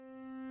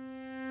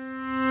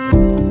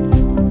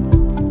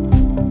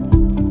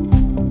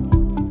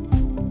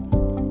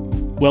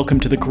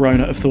Welcome to the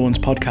Corona of Thorns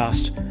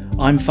podcast.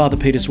 I'm Father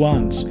Peter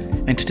Swans,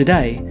 and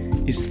today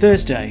is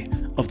Thursday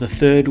of the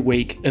third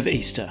week of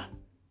Easter.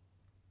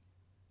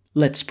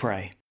 Let's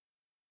pray.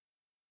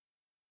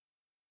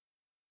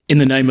 In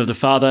the name of the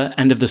Father,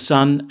 and of the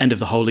Son, and of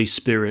the Holy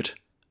Spirit.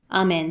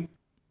 Amen.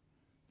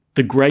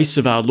 The grace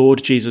of our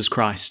Lord Jesus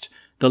Christ,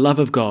 the love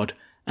of God,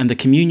 and the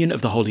communion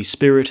of the Holy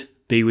Spirit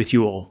be with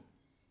you all.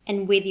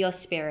 And with your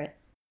spirit.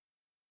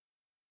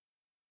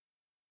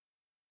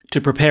 To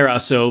prepare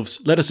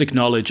ourselves, let us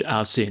acknowledge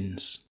our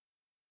sins.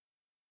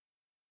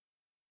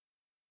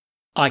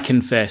 I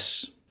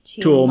confess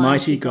to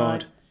Almighty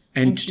God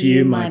and to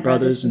you, my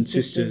brothers and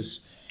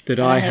sisters,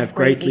 that I have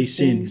greatly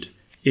sinned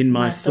in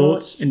my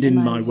thoughts and in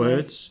my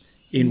words,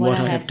 in what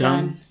I have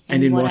done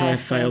and in what I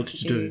have failed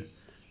to do,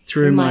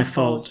 through my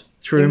most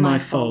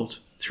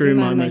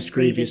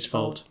grievous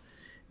fault.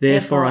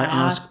 Therefore I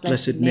ask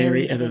Blessed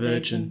Mary, ever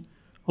Virgin,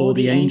 all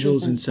the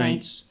angels and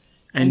saints,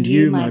 and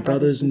you, my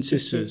brothers and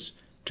sisters,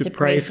 to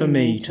pray for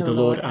me to the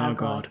Lord our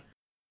God.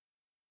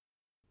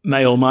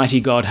 May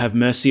Almighty God have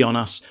mercy on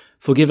us,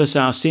 forgive us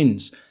our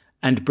sins,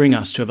 and bring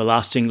us to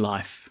everlasting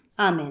life.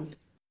 Amen.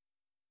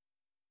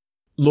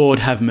 Lord,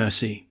 have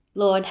mercy.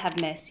 Lord, have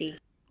mercy.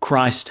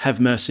 Christ,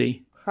 have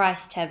mercy.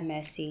 Christ, have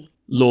mercy.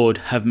 Lord,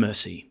 have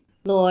mercy.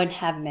 Lord,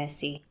 have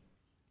mercy.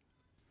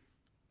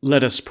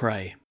 Let us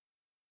pray.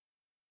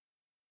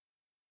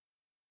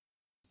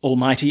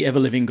 Almighty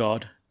ever-living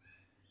God,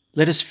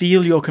 let us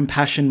feel your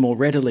compassion more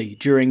readily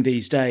during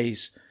these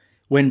days,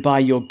 when by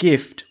your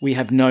gift we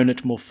have known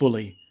it more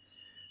fully,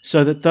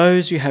 so that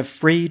those you have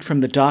freed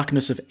from the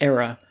darkness of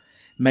error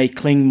may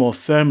cling more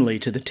firmly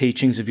to the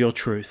teachings of your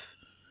truth.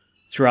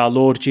 Through our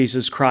Lord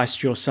Jesus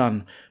Christ, your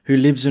Son, who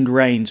lives and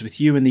reigns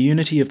with you in the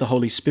unity of the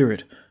Holy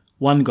Spirit,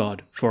 one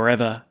God,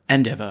 forever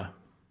and ever.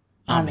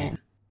 Amen.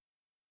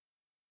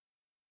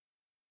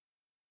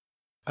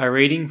 A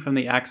reading from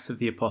the Acts of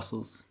the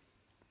Apostles.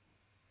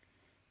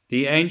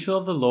 The angel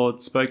of the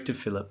Lord spoke to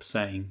Philip,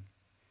 saying,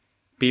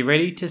 "Be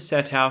ready to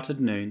set out at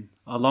noon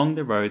along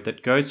the road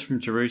that goes from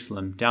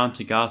Jerusalem down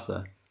to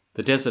Gaza,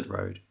 the desert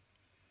road."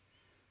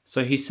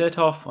 So he set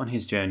off on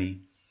his journey.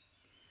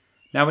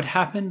 Now it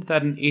happened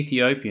that an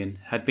Ethiopian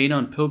had been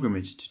on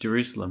pilgrimage to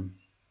Jerusalem.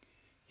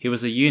 He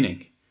was a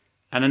eunuch,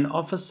 and an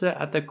officer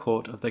at the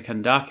court of the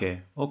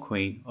Kandake, or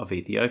Queen of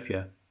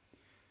Ethiopia,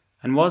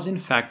 and was in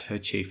fact her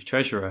chief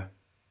treasurer.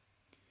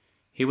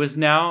 He was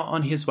now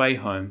on his way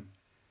home,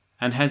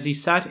 and as he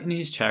sat in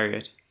his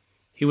chariot,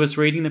 he was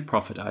reading the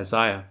prophet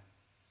Isaiah.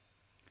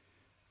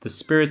 The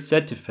Spirit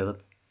said to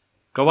Philip,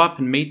 "Go up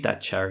and meet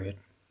that chariot."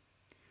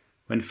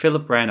 When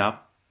Philip ran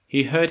up,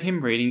 he heard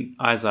him reading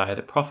Isaiah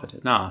the prophet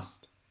and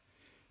asked,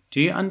 "Do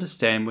you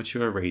understand what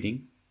you are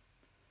reading?"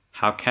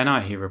 "How can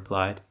I," he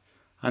replied,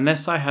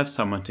 "unless I have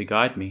someone to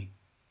guide me?"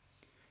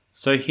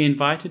 So he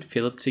invited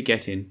Philip to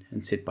get in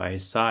and sit by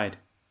his side.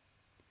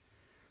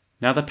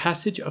 Now the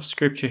passage of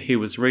scripture he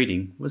was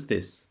reading was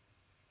this: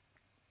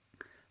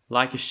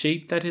 "Like a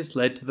sheep that is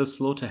led to the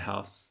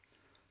slaughterhouse,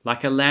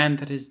 like a lamb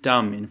that is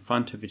dumb in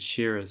front of its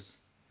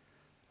shearers,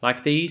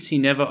 like these he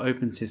never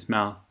opens his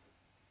mouth.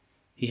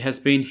 He has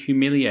been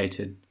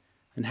humiliated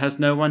and has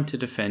no one to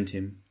defend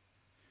him.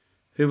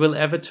 Who will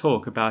ever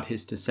talk about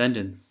his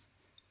descendants,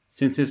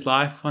 since his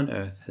life on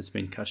earth has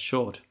been cut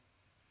short?"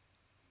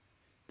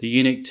 The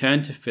eunuch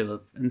turned to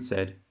Philip and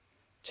said,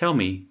 "Tell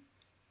me,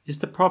 is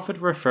the prophet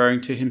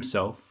referring to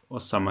himself or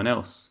someone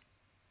else?"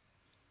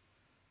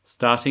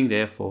 Starting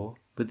therefore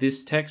with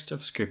this text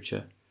of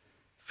Scripture,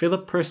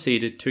 Philip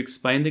proceeded to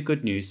explain the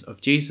good news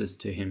of Jesus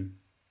to him.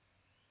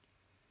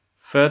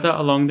 Further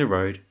along the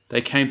road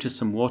they came to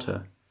some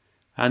water,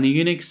 and the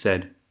eunuch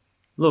said,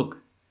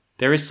 "Look,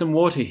 there is some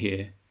water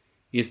here.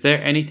 Is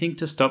there anything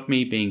to stop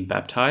me being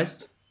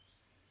baptized?"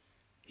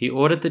 He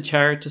ordered the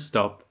chariot to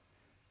stop.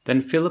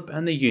 Then Philip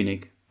and the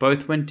eunuch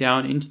both went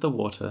down into the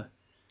water,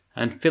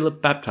 and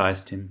Philip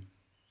baptized him.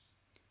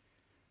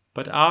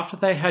 But after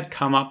they had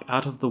come up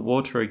out of the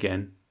water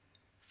again,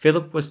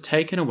 Philip was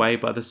taken away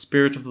by the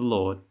Spirit of the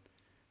Lord,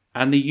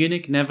 and the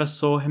eunuch never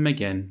saw him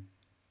again,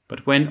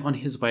 but went on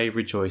his way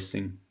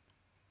rejoicing.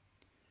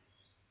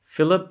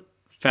 Philip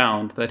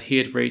found that he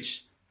had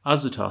reached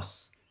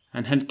Azotus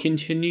and had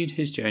continued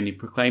his journey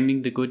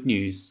proclaiming the good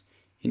news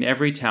in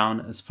every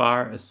town as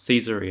far as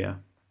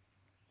Caesarea.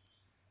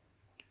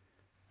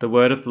 The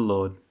word of the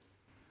Lord.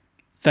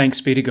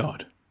 Thanks be to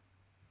God.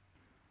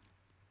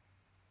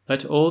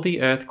 Let all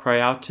the earth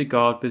cry out to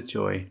God with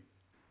joy.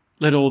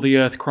 Let all the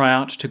earth cry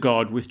out to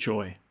God with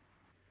joy.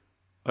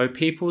 O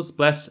peoples,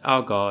 bless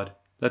our God.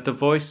 Let the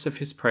voice of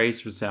his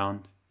praise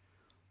resound.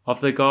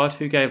 Of the God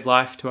who gave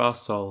life to our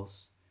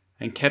souls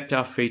and kept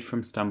our feet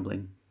from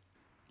stumbling.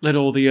 Let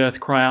all the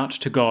earth cry out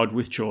to God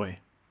with joy.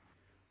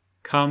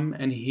 Come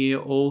and hear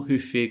all who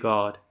fear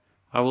God.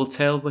 I will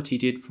tell what he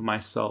did for my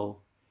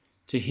soul.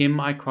 To him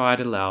I cried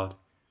aloud,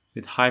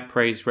 with high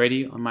praise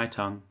ready on my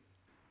tongue.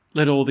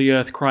 Let all the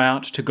earth cry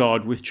out to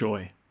God with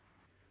joy.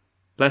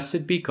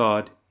 Blessed be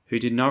God, who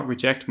did not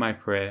reject my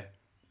prayer,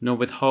 nor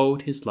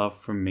withhold his love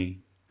from me.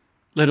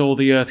 Let all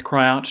the earth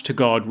cry out to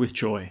God with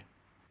joy.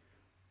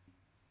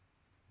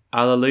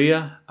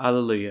 Alleluia,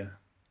 alleluia.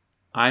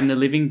 I am the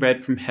living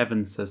bread from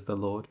heaven, says the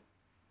Lord.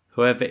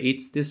 Whoever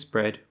eats this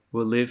bread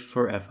will live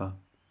forever.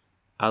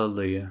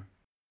 Alleluia.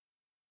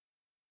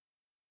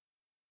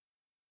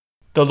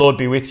 The Lord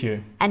be with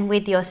you. And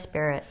with your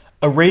spirit.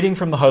 A reading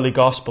from the Holy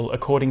Gospel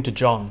according to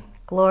John.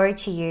 Glory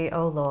to you,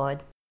 O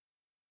Lord.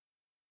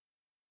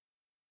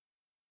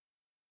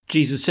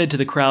 Jesus said to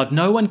the crowd,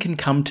 "No one can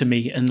come to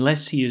me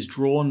unless he is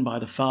drawn by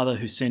the Father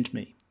who sent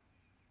me,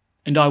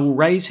 and I will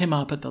raise him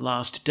up at the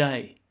last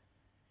day.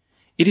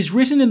 It is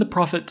written in the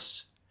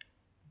prophets,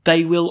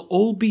 they will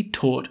all be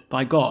taught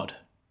by God.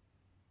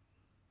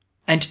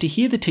 And to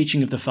hear the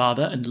teaching of the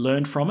Father and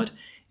learn from it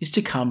is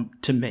to come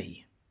to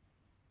me.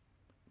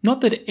 Not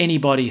that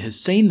anybody has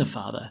seen the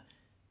Father,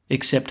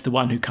 except the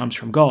one who comes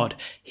from God.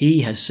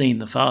 He has seen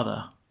the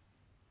Father.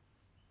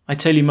 I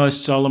tell you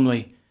most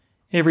solemnly,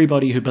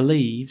 everybody who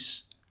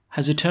believes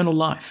has eternal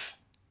life.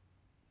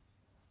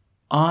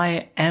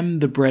 I am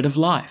the bread of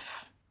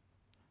life.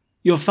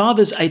 Your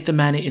fathers ate the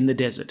manna in the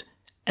desert,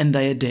 and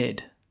they are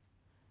dead.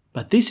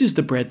 But this is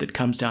the bread that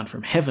comes down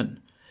from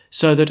heaven,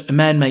 so that a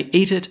man may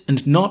eat it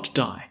and not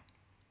die.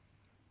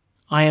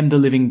 I am the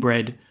living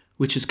bread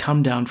which has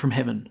come down from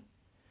heaven.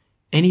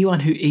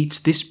 Anyone who eats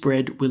this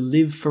bread will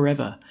live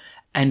forever,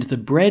 and the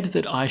bread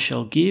that I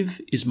shall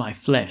give is my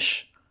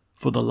flesh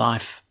for the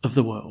life of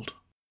the world."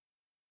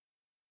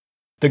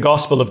 The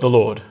Gospel of the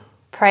Lord.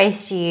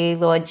 Praise to you,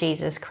 Lord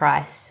Jesus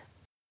Christ.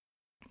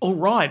 All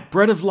right,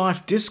 Bread of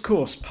Life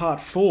Discourse, Part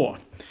 4.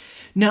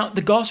 Now,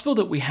 the Gospel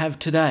that we have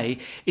today,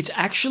 it's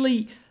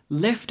actually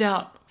left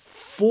out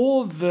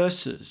 4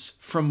 verses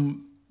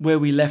from where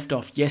we left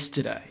off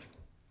yesterday.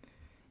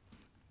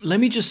 Let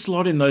me just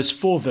slot in those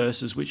 4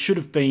 verses, which should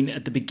have been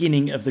at the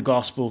beginning of the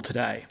Gospel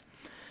today.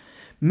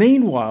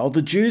 Meanwhile,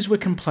 the Jews were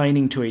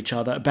complaining to each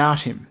other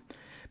about him,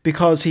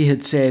 because he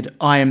had said,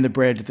 "I am the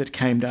bread that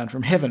came down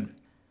from heaven."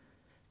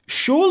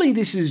 "Surely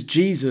this is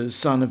Jesus,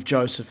 son of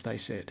Joseph," they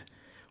said.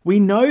 "We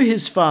know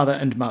his father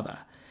and mother.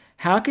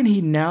 How can he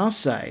now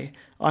say,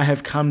 'I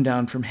have come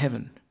down from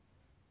heaven'?"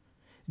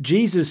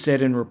 Jesus said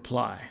in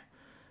reply,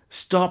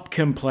 "Stop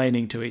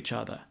complaining to each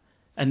other."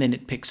 And then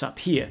it picks up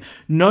here.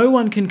 "No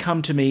one can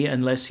come to me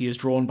unless he is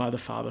drawn by the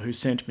Father who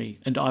sent me,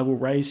 and I will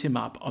raise him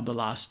up on the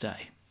last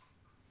day."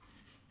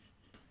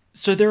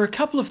 So there are a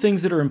couple of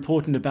things that are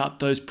important about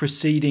those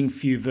preceding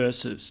few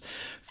verses.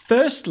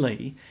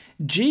 Firstly,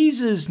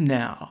 Jesus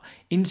now,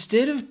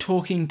 instead of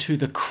talking to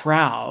the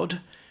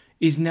crowd,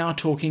 is now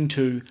talking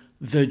to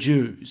the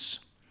Jews.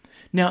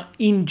 Now,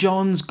 in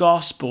John's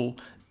Gospel,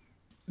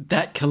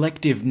 that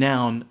collective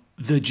noun,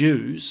 the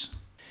Jews,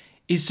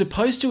 is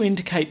supposed to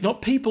indicate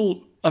not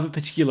people of a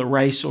particular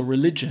race or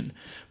religion,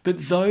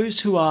 but those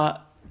who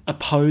are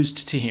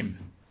opposed to him.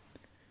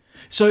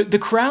 So the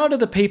crowd are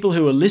the people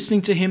who are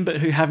listening to him but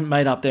who haven't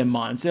made up their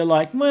minds. They're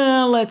like,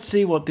 well, let's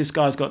see what this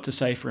guy's got to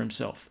say for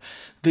himself.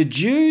 The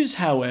Jews,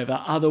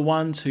 however, are the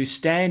ones who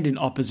stand in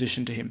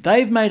opposition to him.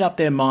 They've made up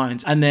their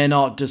minds and they're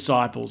not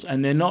disciples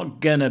and they're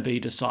not gonna be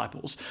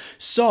disciples.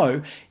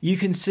 So you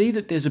can see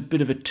that there's a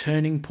bit of a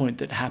turning point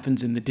that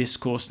happens in the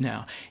discourse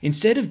now.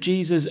 Instead of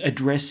Jesus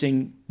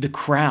addressing the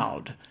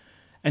crowd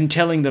and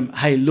telling them,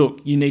 hey, look,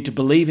 you need to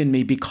believe in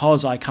me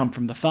because I come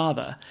from the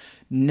Father,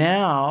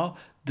 now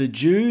the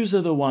Jews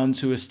are the ones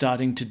who are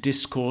starting to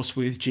discourse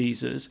with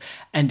Jesus,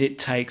 and it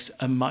takes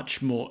a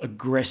much more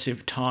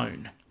aggressive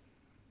tone.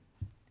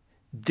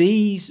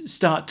 These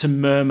start to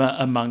murmur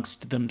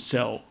amongst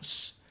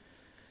themselves.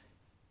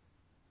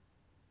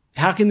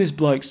 How can this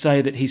bloke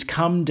say that he's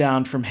come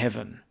down from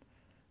heaven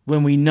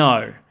when we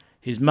know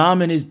his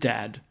mum and his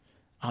dad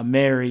are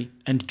Mary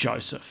and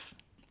Joseph?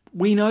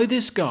 We know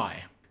this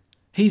guy.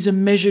 He's a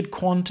measured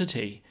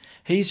quantity.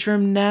 He's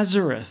from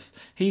Nazareth.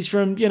 He's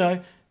from,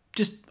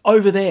 just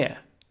over there.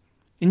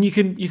 And you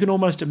can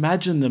almost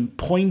imagine them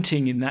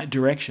pointing in that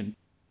direction.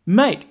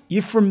 Mate,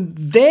 you're from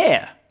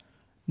there,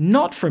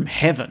 not from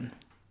heaven.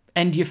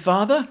 And your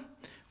father?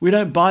 We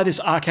don't buy this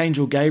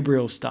Archangel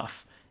Gabriel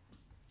stuff.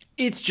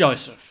 It's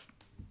Joseph.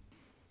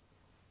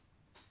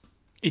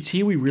 It's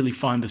here we really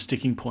find the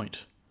sticking point.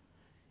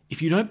 If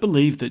you don't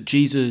believe that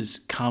Jesus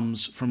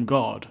comes from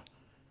God,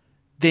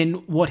 then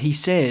what he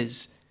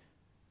says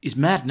is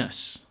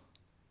madness.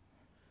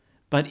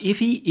 But if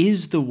he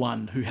is the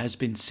one who has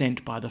been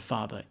sent by the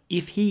Father,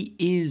 if he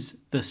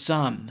is the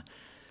Son,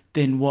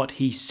 then what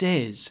he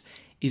says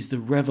is the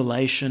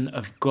revelation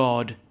of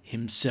God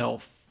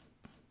himself.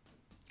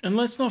 And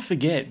let's not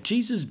forget,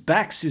 Jesus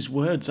backs his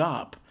words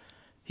up.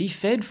 He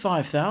fed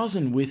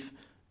 5,000 with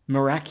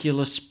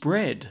miraculous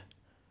bread.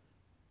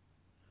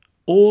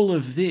 All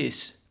of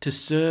this to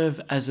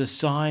serve as a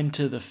sign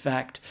to the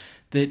fact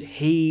that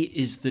he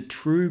is the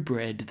true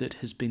bread that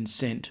has been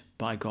sent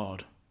by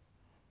God.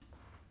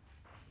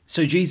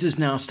 So Jesus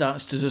now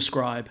starts to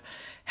describe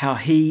how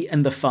he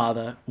and the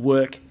Father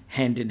work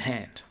hand in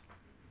hand.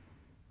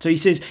 So he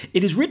says,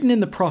 "It is written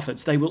in the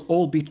prophets, they will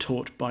all be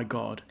taught by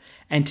God.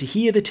 And to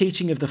hear the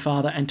teaching of the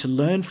Father and to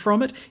learn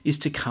from it is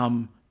to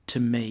come to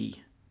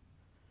me."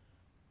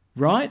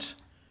 Right?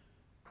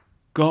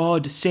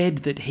 God said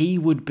that he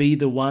would be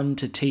the one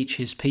to teach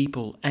his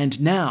people,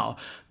 and now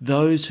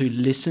those who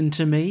listen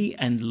to me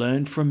and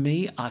learn from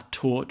me are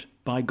taught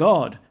by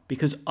God,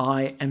 because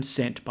I am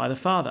sent by the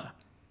Father.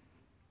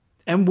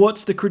 And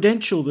what's the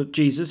credential that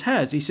Jesus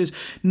has? He says,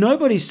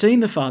 nobody's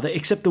seen the Father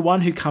except the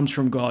one who comes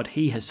from God.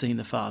 He has seen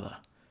the Father.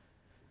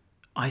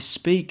 I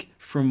speak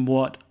from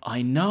what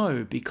I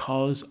know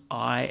because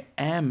I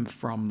am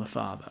from the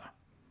Father.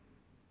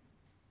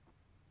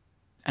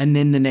 And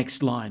then the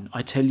next line,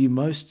 I tell you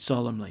most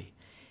solemnly,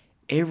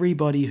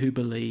 everybody who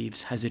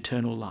believes has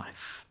eternal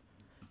life.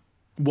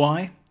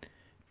 Why?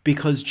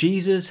 Because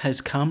Jesus has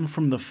come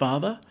from the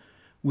Father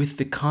with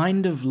the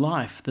kind of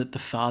life that the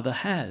Father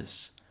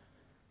has.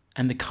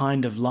 And the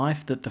kind of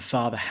life that the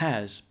Father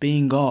has,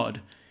 being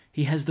God,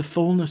 he has the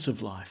fullness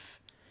of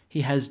life.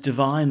 He has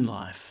divine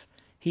life.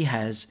 He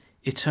has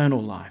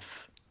eternal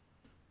life.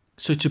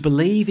 So to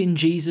believe in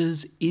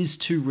Jesus is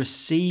to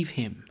receive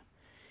him,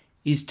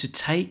 is to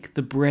take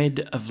the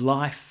bread of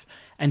life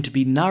and to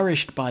be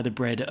nourished by the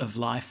bread of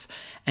life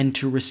and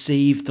to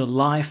receive the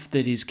life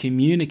that is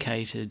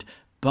communicated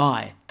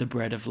by the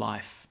bread of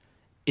life,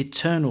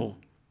 eternal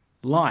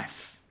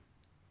life.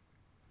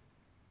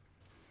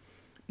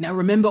 Now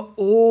remember,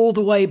 all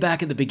the way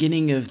back at the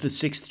beginning of the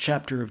 6th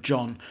chapter of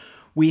John,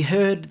 we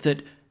heard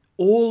that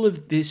all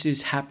of this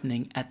is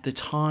happening at the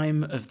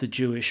time of the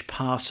Jewish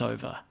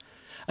Passover.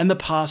 And the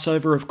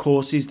Passover, of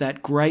course, is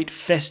that great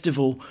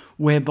festival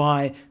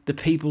whereby the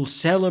people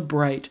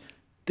celebrate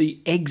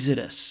the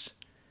Exodus,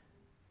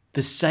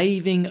 the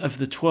saving of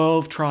the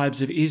 12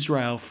 tribes of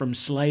Israel from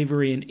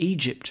slavery in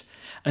Egypt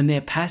and their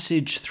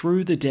passage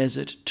through the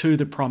desert to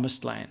the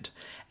Promised Land.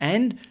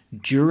 And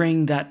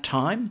during that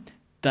time,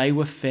 they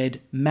were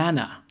fed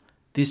manna,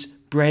 this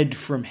bread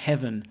from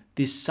heaven,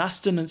 this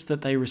sustenance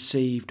that they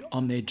received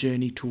on their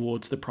journey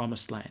towards the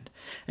Promised Land.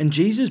 And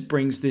Jesus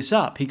brings this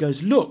up. He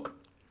goes, look,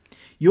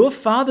 your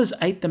fathers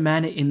ate the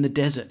manna in the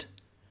desert,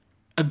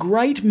 a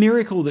great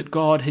miracle that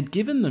God had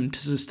given them to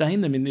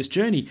sustain them in this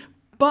journey,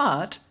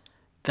 but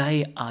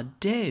they are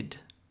dead.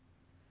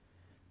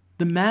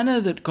 The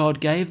manna that God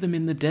gave them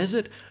in the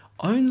desert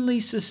only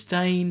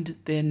sustained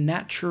their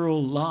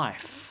natural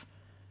life,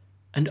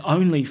 and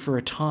only for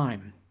a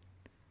time.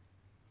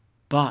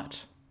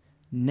 But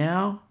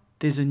now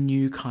there's a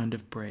new kind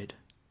of bread.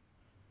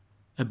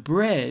 A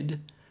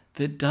bread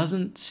that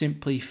doesn't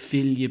simply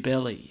fill your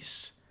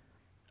bellies.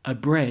 A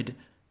bread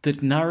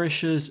that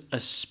nourishes a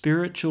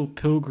spiritual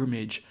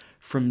pilgrimage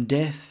from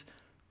death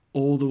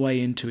all the way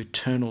into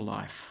eternal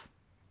life.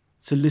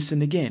 So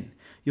listen again.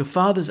 Your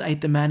fathers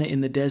ate the manna in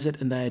the desert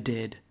and they are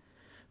dead.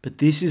 But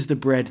this is the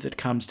bread that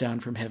comes down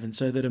from heaven,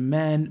 so that a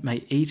man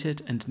may eat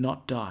it and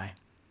not die.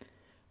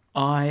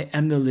 I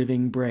am the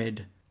living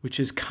bread which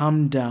has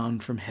come down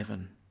from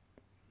heaven.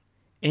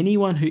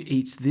 Anyone who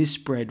eats this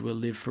bread will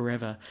live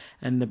forever,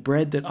 and the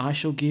bread that I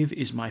shall give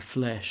is my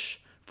flesh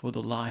for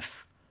the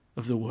life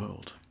of the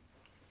world.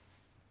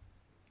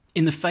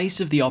 In the face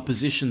of the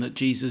opposition that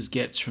Jesus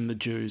gets from the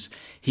Jews,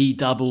 he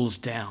doubles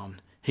down.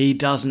 He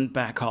doesn't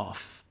back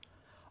off.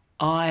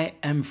 I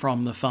am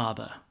from the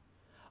Father.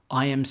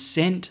 I am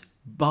sent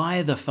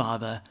by the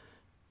Father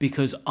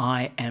because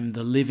I am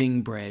the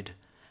living bread.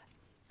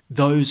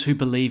 Those who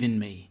believe in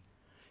me,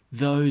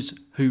 those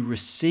who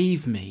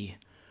receive me,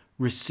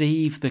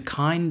 receive the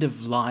kind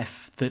of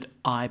life that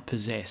I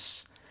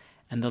possess.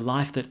 And the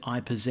life that I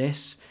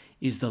possess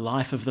is the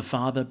life of the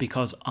Father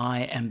because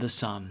I am the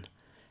Son.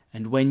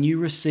 And when you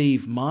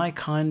receive my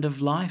kind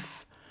of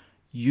life,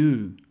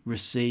 you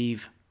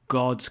receive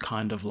God's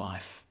kind of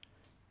life,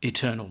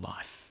 eternal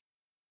life.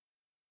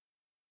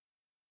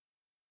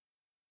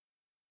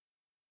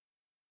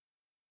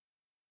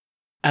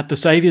 At the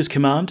Saviour's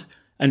command,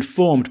 and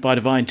formed by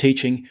divine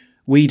teaching,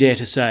 we dare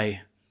to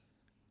say,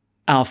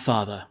 Our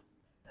Father,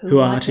 who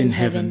art in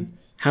heaven,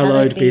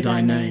 hallowed be thy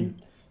name.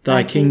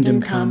 Thy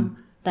kingdom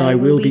come, thy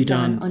will be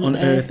done on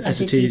earth as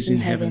it is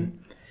in heaven.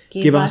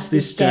 Give us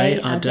this day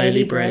our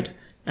daily bread,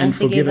 and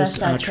forgive us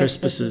our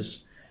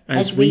trespasses,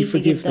 as we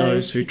forgive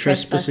those who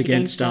trespass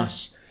against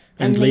us.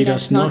 And lead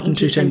us not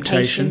into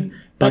temptation,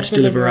 but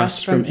deliver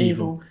us from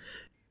evil.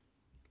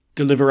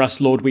 Deliver us,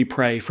 Lord, we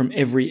pray, from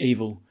every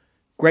evil.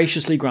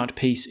 Graciously grant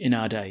peace in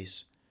our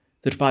days,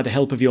 that by the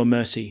help of your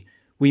mercy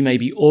we may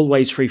be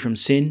always free from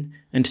sin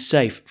and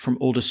safe from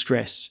all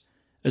distress,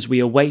 as we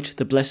await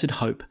the blessed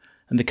hope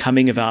and the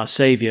coming of our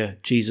Saviour,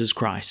 Jesus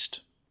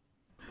Christ.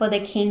 For the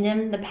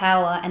kingdom, the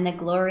power, and the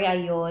glory are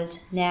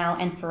yours, now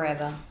and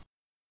forever.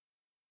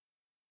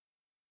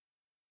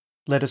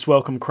 Let us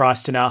welcome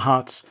Christ in our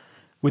hearts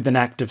with an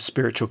act of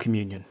spiritual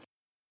communion.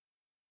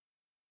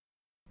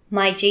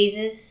 My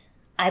Jesus,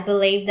 I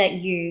believe that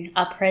you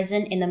are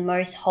present in the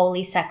most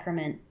holy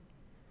sacrament.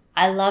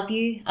 I love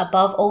you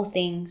above all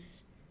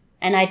things,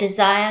 and I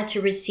desire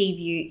to receive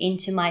you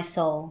into my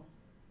soul.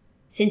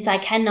 Since I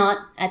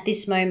cannot, at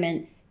this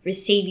moment,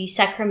 receive you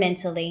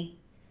sacramentally,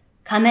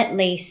 come at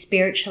least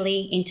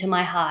spiritually into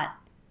my heart.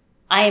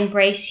 I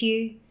embrace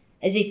you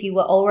as if you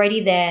were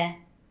already there,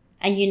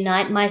 and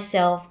unite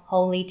myself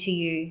wholly to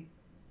you.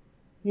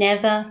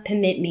 never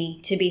permit me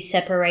to be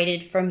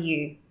separated from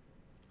you.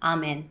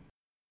 Amen.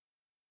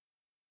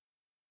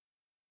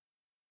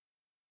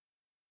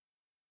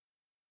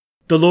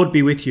 The Lord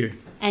be with you.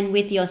 And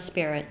with your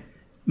spirit.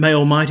 May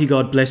Almighty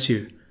God bless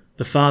you,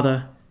 the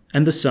Father,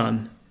 and the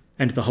Son,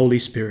 and the Holy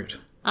Spirit.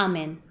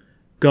 Amen.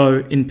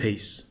 Go in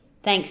peace.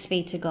 Thanks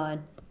be to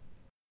God.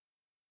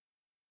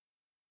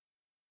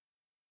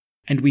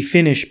 And we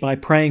finish by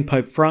praying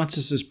Pope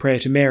Francis's prayer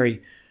to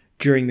Mary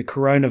during the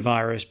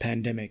coronavirus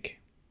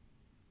pandemic.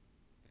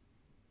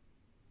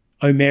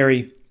 O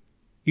Mary,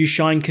 you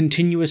shine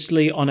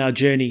continuously on our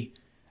journey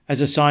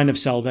as a sign of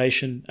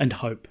salvation and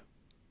hope.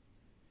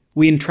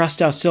 We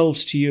entrust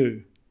ourselves to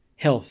you,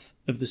 health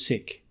of the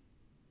sick.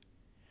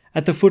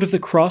 At the foot of the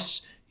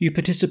cross, you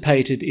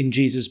participated in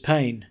Jesus'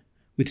 pain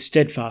with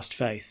steadfast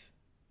faith.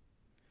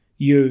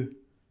 You,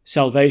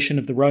 salvation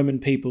of the Roman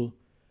people,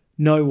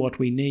 know what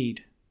we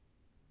need.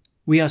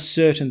 We are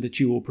certain that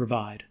you will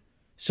provide,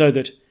 so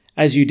that,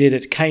 as you did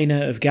at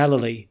Cana of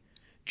Galilee,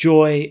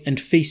 joy and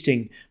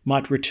feasting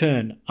might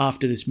return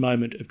after this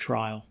moment of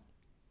trial.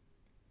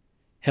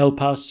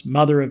 Help us,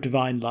 Mother of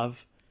Divine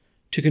Love,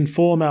 to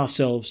conform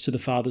ourselves to the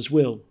Father's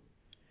will,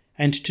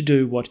 and to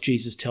do what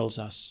Jesus tells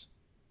us.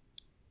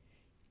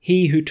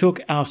 He who took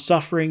our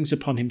sufferings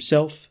upon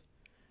himself,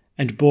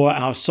 and bore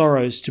our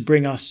sorrows to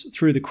bring us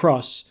through the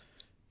cross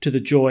to the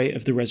joy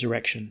of the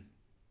resurrection.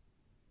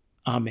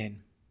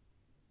 Amen.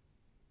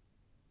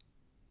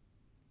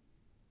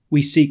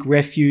 We seek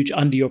refuge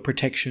under your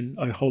protection,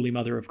 O Holy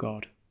Mother of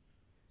God.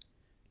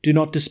 Do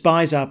not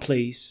despise our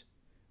pleas,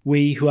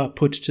 we who are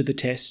put to the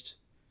test,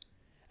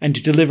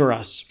 and deliver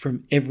us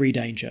from every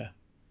danger,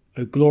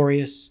 O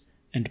glorious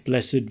and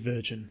blessed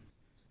Virgin.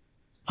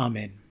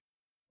 Amen.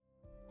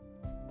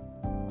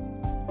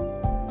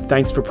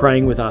 Thanks for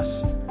praying with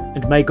us,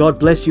 and may God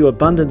bless you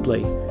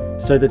abundantly,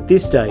 so that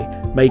this day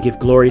may give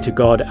glory to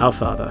God our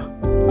Father.